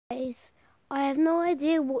I have no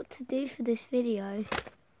idea what to do for this video.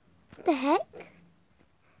 What the heck?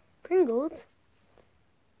 Pringles?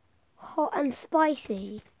 Hot and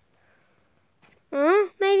spicy.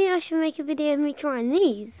 Maybe I should make a video of me trying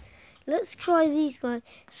these. Let's try these guys.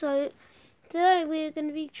 So today we're going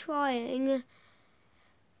to be trying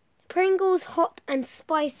Pringles hot and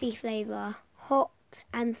spicy flavour. Hot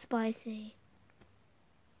and spicy.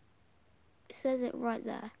 It says it right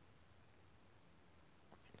there.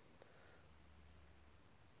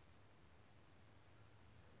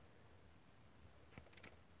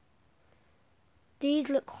 These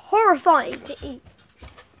look horrifying to eat.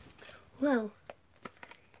 Well.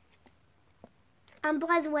 And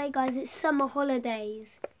by the way, guys, it's summer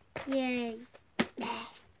holidays. Yay.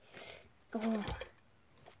 Oh.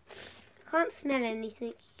 Can't smell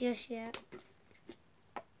anything just yet.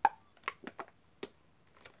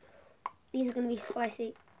 These are going to be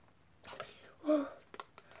spicy. Oh.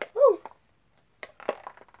 Ooh.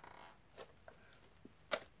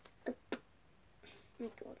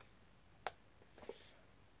 Oh, God.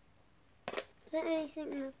 Is there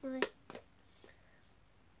anything that's like...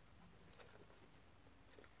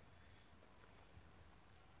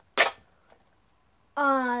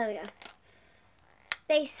 Oh, there we go.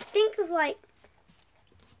 They stink of like...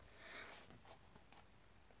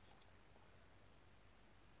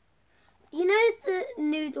 You know the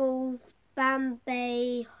noodles,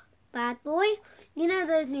 Bambay Bad Boy? You know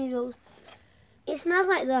those noodles? It smells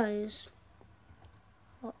like those.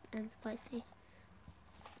 Hot and spicy.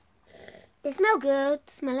 They smell good.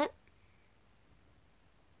 Smell it.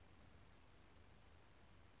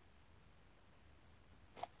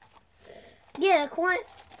 Yeah,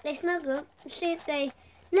 they smell good.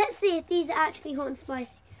 Let's see if these are actually hot and spicy.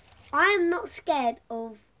 I am not scared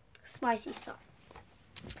of spicy stuff.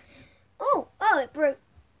 Oh, it broke.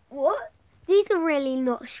 What? These are really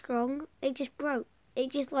not strong. It just broke.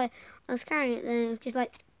 It just like, I was carrying it then it was just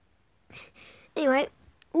like, anyway.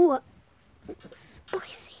 Ooh,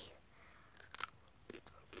 spicy.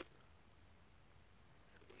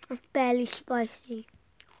 It's barely spicy.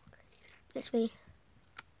 Let's see.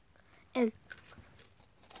 It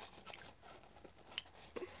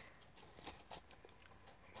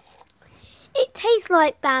tastes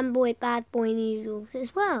like Bad Boy noodles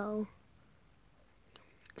as well.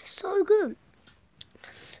 It's so good.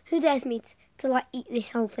 Who dares me to like eat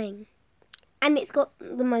this whole thing? And it's got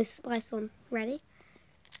the most spice on. Ready?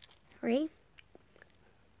 3,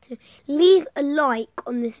 2. Leave a like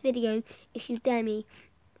on this video if you dare me.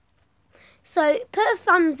 So put a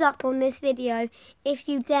thumbs up on this video if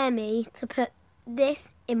you dare me to put this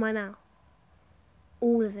in my mouth.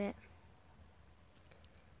 All of it.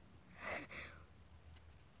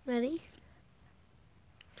 Ready?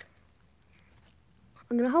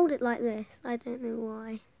 I'm going to hold it like this. I don't know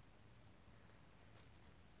why.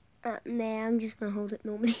 Nah, I'm just going to hold it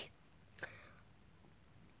normally.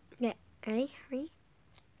 Yeah, ready? 3,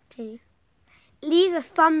 2. Leave a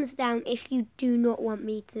thumbs down if you do not want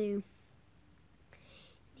me to.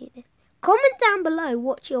 Comment down below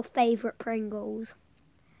what's your favourite Pringles.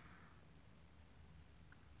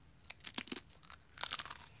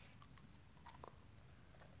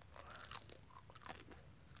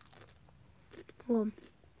 Oh.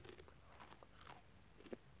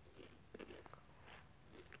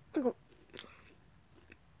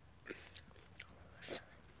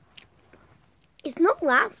 It's not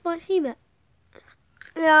that spicy, but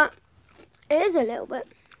yeah, it is a little bit.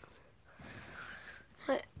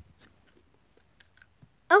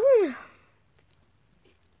 Oh.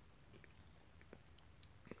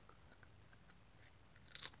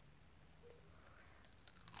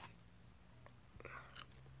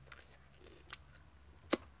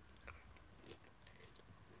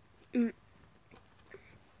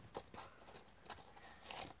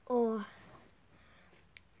 Oh.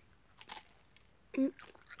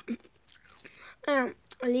 I'll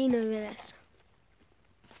lean over this.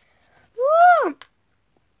 Woo!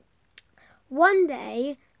 One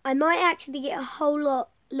day, I might actually get a whole lot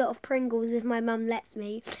of Pringles if my mum lets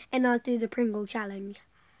me, and I'll do the Pringle challenge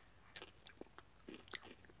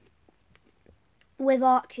with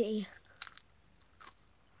Archie.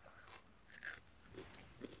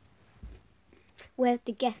 We have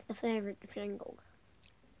to guess the flavour of the Pringle.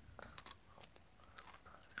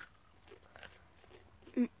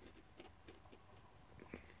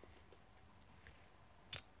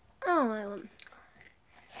 Oh my God.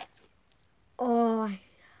 Oh.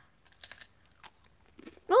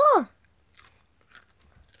 Oh!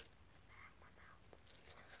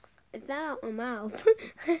 Is that out my mouth?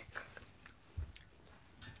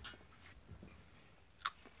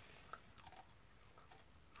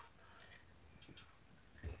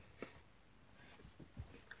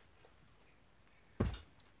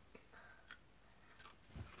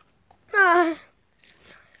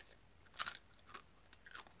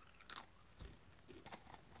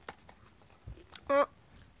 Um,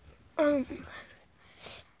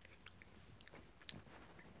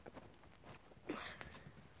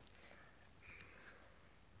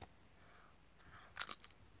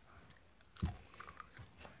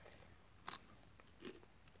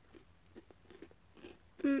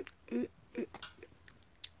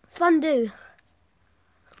 Fondue.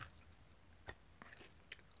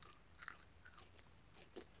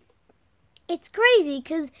 It's crazy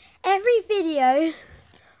because every video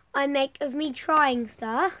I make of me trying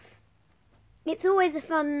stuff, it's always a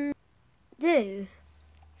fun do.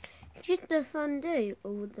 Just a fun do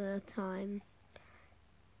all the time.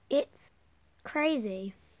 It's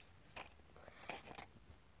crazy.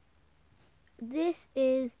 This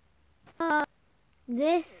is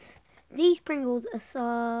these Pringles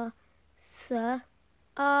are so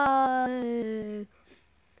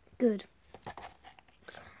good.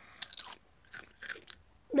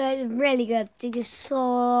 They're really good. They're just so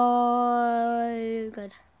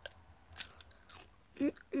good.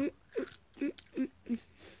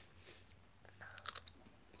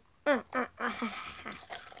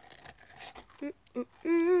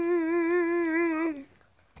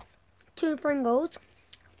 Two Pringles.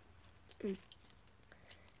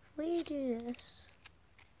 We do this.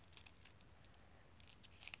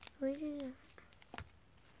 We do that.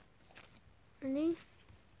 And then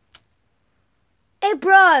it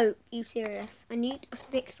broke. You serious? I need a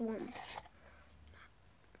fixed one.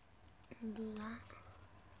 Do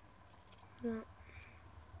that.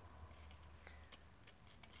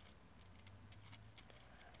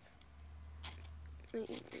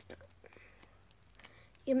 That.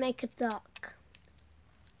 You make a duck.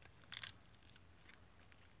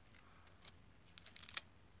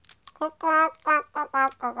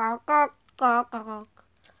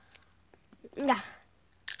 Yeah.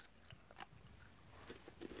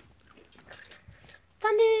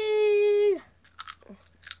 Fondue.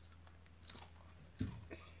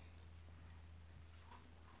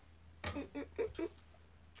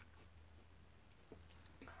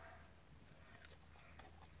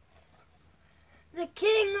 The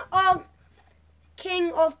king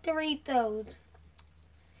of Doritos.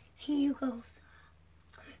 Here you go, sir.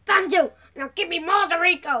 Fondue. Now give me more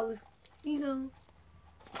Doritos. Here you go.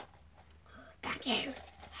 Thank you.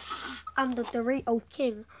 I'm the Dorito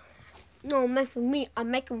king. No, mess with me. I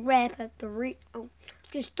make a rap at Dorito.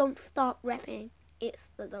 Just don't stop rapping. It's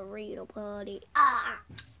the Dorito party. Ah.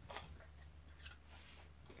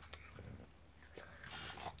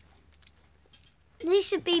 These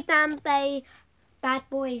should be Bad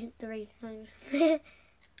Boy Doritos.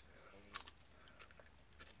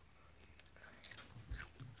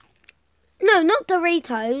 No, not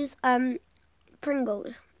Doritos.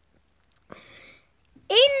 Pringles.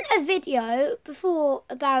 In a video before,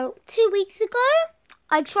 about 2 weeks ago,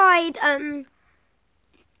 I tried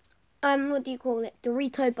what do you call it?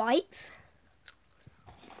 Dorito bites.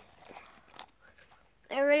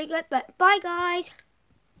 They're really good. But bye, guys.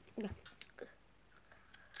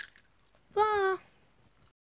 Bye.